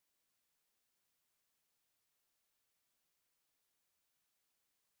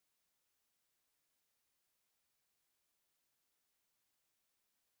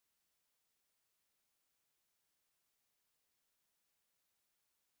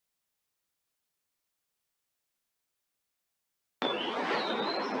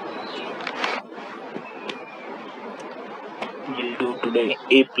do today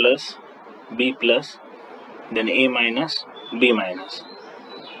A plus, B plus, then A minus, B minus.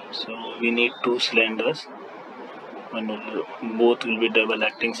 So we need two cylinders, both will be double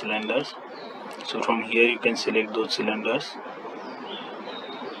acting cylinders. So from here you can select those cylinders.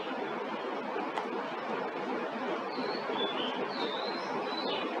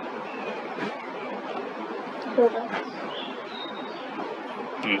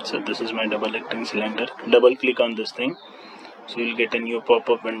 So this is my double acting cylinder. Double click on this thing, so you'll get a new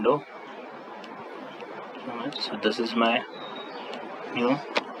pop-up window. Alright, so this is my new.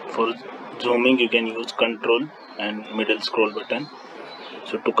 For zooming you can use control and middle scroll button.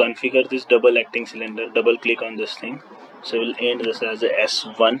 So to configure this double acting cylinder, double click on this thing. So we'll end this as a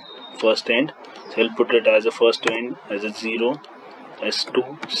S1 first end. So we'll put it as a first end as a 0,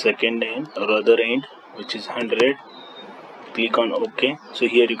 S2 second end or other end, which is 100. Click on OK. So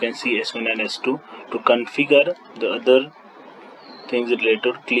here you can see S1 and S2. To configure the other things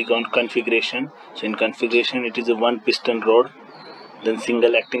related, click on configuration. So in configuration it is a one piston rod, then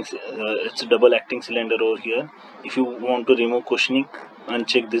single acting, it's a double acting cylinder over here. If you want to remove cushioning,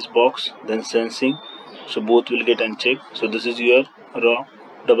 uncheck this box, then sensing, so both will get unchecked. So this is your raw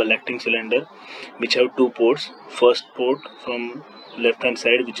double acting cylinder, which have two ports. First port from left hand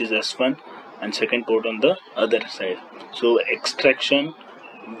side, which is S1, and second port on the other side. So extraction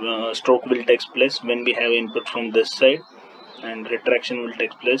stroke will take place when we have input from this side, and retraction will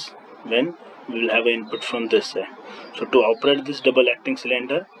take place when we will have an input from this side. So to operate this double acting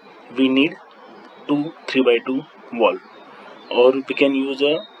cylinder, we need two 3x2 valve, or we can use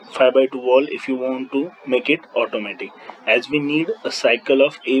a 5x2 valve if you want to make it automatic, as we need a cycle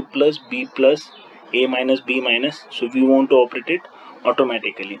of A plus, B plus, A minus, B minus. So we want to operate it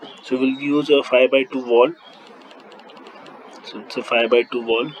automatically, so we'll use a 5x2 valve. So it's a 5x2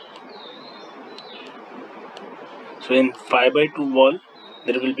 valve. So in 5x2 valve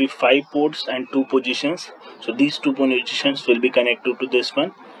there will be 5 ports and 2 positions. So these 2 positions will be connected to this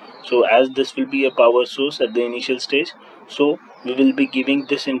one. So as this will be a power source at the initial stage, so we will be giving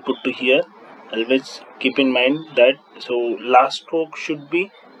this input to here. Always keep in mind that so last stroke should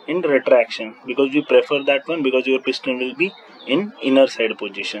be in retraction, because we prefer that one, because your piston will be in inner side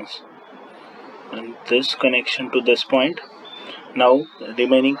positions. And this connection to this point. Now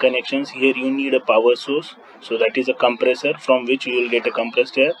remaining connections, here you need a power source, so that is a compressor from which you will get a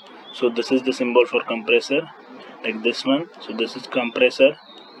compressed air. So this is the symbol for compressor, like this one. So this is compressor.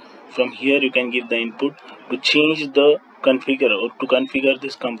 From here you can give the input. To change the configure, or to configure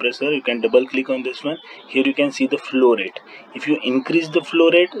this compressor, you can double click on this one. Here you can see the flow rate. If you increase the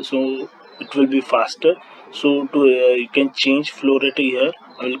flow rate, so it will be faster. So to you can change flow rate here.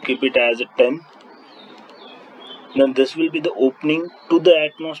 I will keep it as a 10. Then this will be the opening to the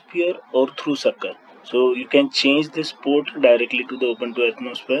atmosphere or through sucker. So you can change this port directly to the open to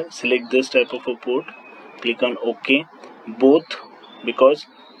atmosphere. Select this type of a port, click on OK. Both, because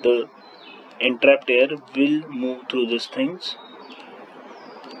the entrapped air will move through these things.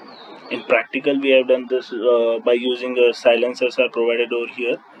 In practical we have done this by using silencers are provided over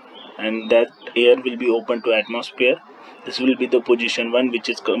here, and that air will be open to atmosphere. This will be the position 1, which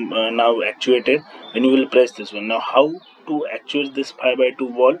is now actuated when you will press this one. Now how to actuate this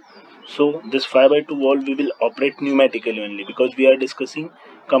 5x2 valve? So this 5x2 valve we will operate pneumatically only, because we are discussing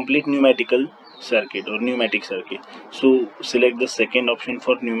complete pneumatical circuit or pneumatic circuit. So select the second option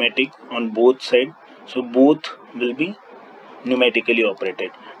for pneumatic on both sides. So both will be pneumatically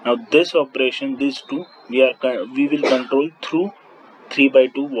operated. Now this operation, these two, we will control through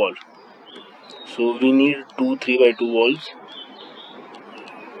 3x2 valve. So we need two 3x2 valves.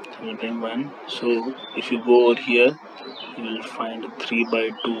 One. So if you go over here, you will find a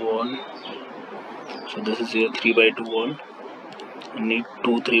 3x2 valve. So this is your 3x2 valve. You need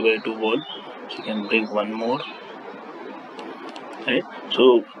two 3x2 valve. So you can bring one more. Right.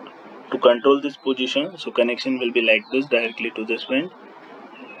 So to control this position, so connection will be like this, directly to this end,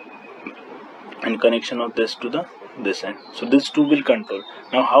 and connection of this to this end. So this two will control.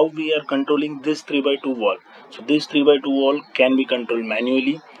 Now how we are controlling this 3x2 valve? So this 3x2 valve can be controlled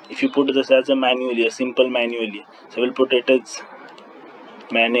manually. If you put this as a manually, a simple manually, so we'll put it as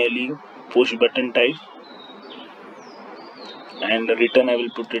manually push button type, and return I will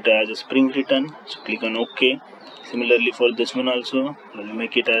put it as a spring return. So click on OK. Similarly for this one also, I will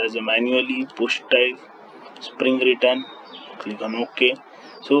make it as a manually push type, spring return. Click on OK.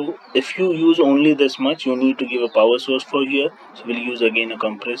 So if you use only this much, you need to give a power source for here. So we'll use again a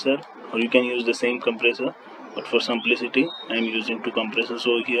compressor, or you can use the same compressor, but for simplicity I am using two compressors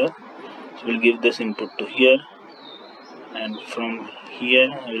over here. So we'll give this input to here, and from here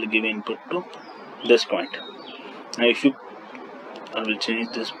I will give input to this point. Now if you I will change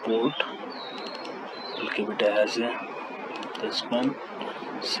this port. I'll keep it as this one,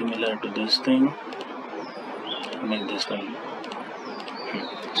 similar to this thing. Make this one.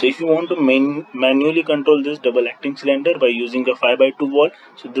 So if you want to manually control this double acting cylinder by using a 5x2 valve,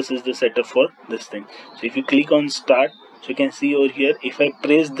 so this is the setup for this thing. So if you click on start, so you can see over here, if I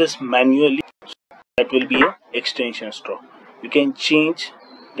press this manually, that will be a extension straw. You can change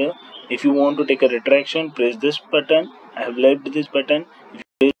the, if you want to take a retraction, press this button. I have left this button. If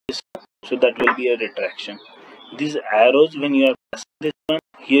you press this, so that will be a retraction. These arrows, when you are pressing this one,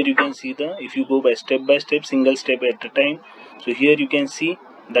 here you can see the, if you go by step, single step at a time, so here you can see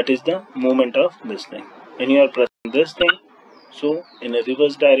that is the movement of this thing. When you are pressing this thing, so in a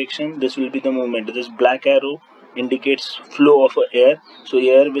reverse direction, this will be the movement. This black arrow indicates flow of air, so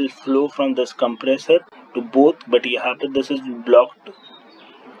air will flow from this compressor to both, but here this is blocked,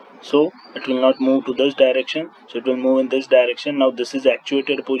 so it will not move to this direction, so it will move in this direction. Now this is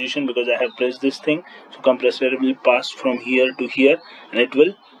actuated position because I have pressed this thing, so compressor will pass from here to here and it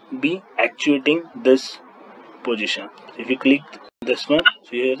will be actuating this position. If you click this one,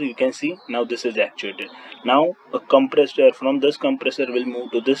 so here you can see now this is actuated. Now a compressed air from this compressor will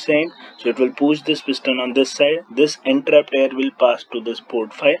move to this end, so it will push this piston on this side. This entrapped air will pass to this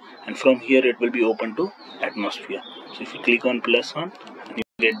port 5 and from here it will be open to atmosphere. So if you click on plus on, you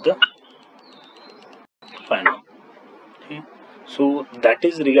get the final. Okay. So that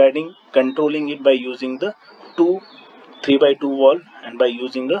is regarding controlling it by using the 3x2 valve and by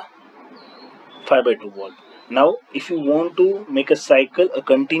using a 5x2 valve. Now if you want to make a cycle, a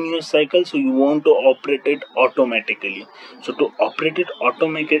continuous cycle, so you want to operate it automatically. So to operate it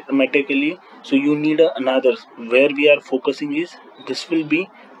automatically, so you need another, where we are focusing is, this will be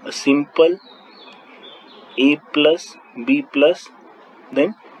a simple A plus B plus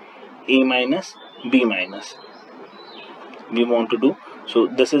then A minus B minus we want to do. So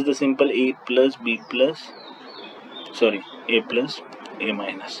this is the simple A plus B plus, sorry, A plus A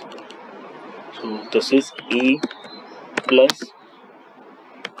minus. So this is A plus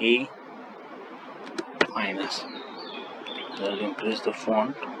A minus. I'll increase the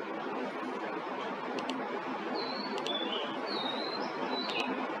font.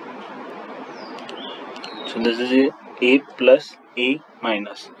 So this is A plus A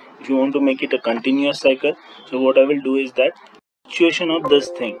minus. If you want to make it a continuous cycle, so what I will do is that situation of this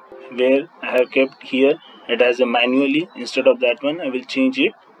thing where I have kept here it as a manually, instead of that one I will change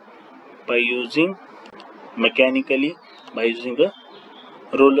it by using mechanically by using a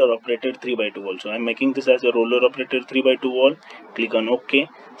roller operated 3x2 valve. So I am making this as a roller operated 3x2 valve. Click on OK.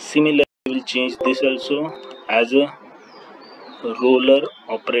 Similarly, I will change this also as a roller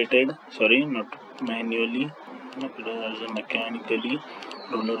operated, sorry, not manually, as a mechanically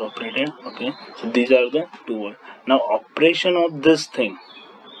roller operated. Okay, so these are the two. Now operation of this thing.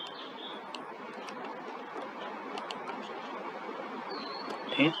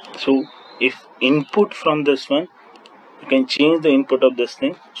 Okay, so if input from this one, you can change the input of this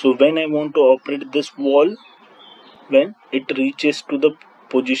thing. So when I want to operate this valve, when it reaches to the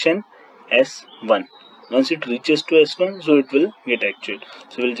position S1, once it reaches to S1, so it will get actuated.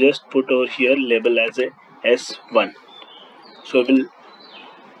 So we'll just put over here label as a S1. So we'll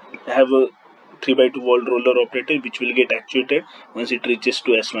have a 3x2 valve roller operator which will get actuated once it reaches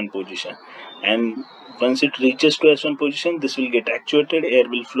to S1 position, and once it reaches to S1 position, this will get actuated. Air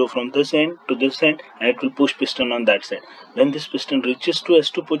will flow from this end to this end and it will push piston on that side. When this piston reaches to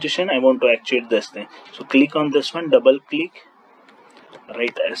S2 position, I want to actuate this thing. So click on this one, double click,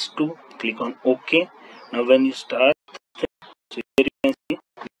 write S2, click on OK. Now when you start, so here you can see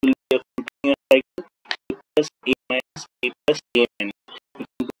it will be a continuous cycle, A plus A minus A plus A minus. You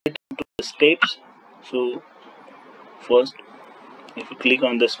can do it into the steps. So first, if you click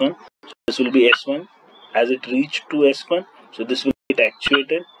on this one, so this will be S1. As it reached to S1, so this will get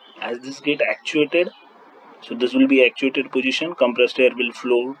actuated. As this get actuated, so this will be actuated position. Compressed air will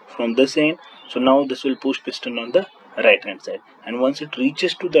flow from this end. So now this will push piston on the right hand side. And once it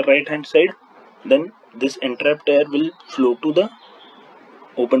reaches to the right hand side, then this entrapped air will flow to the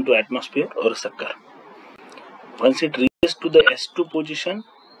open to atmosphere or sucker. Once it reaches to the S2 position,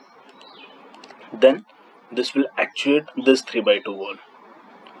 then this will actuate this 3x2 valve.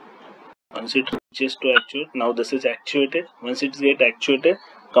 Once it reaches to actuate, now this is actuated. Once it gets actuated,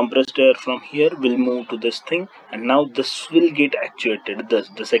 compressed air from here will move to this thing, and now this will get actuated,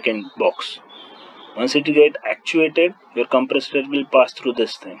 the second box. Once it get actuated, your compressed air will pass through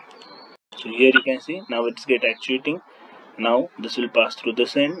this thing. So here you can see now it's get actuating. Now this will pass through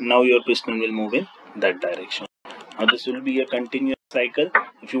this end. Now your piston will move in that direction. Now this will be a continuous cycle.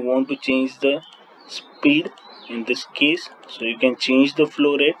 If you want to change the speed, in this case. So you can change the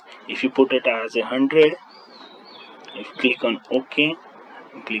flow rate. If you put it as 100, if you click on OK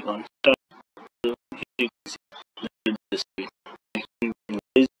and click on start, so here you can see the speed. You can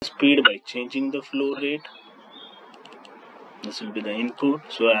increase the speed by changing the flow rate. This will be the input.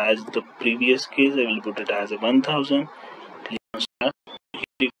 So as the previous case, I will put it as a 1000. Click on start. Here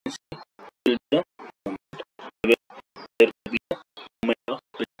you can see the movement. There will be a movement of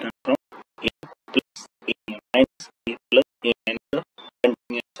return from A plus A minus A plus A minus the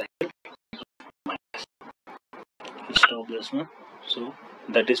continuous cycle minus. Stop this one. So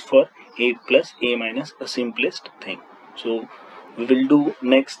that is for A plus A minus, a simplest thing. So we will do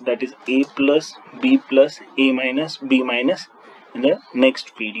next, that is A plus B plus A minus B minus, in the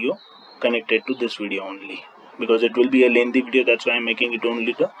next video connected to this video only, because it will be a lengthy video. That's why I'm making it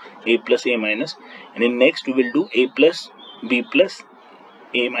only the A plus A minus, and in next we will do A plus B plus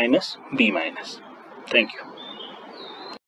A minus B minus. Thank you.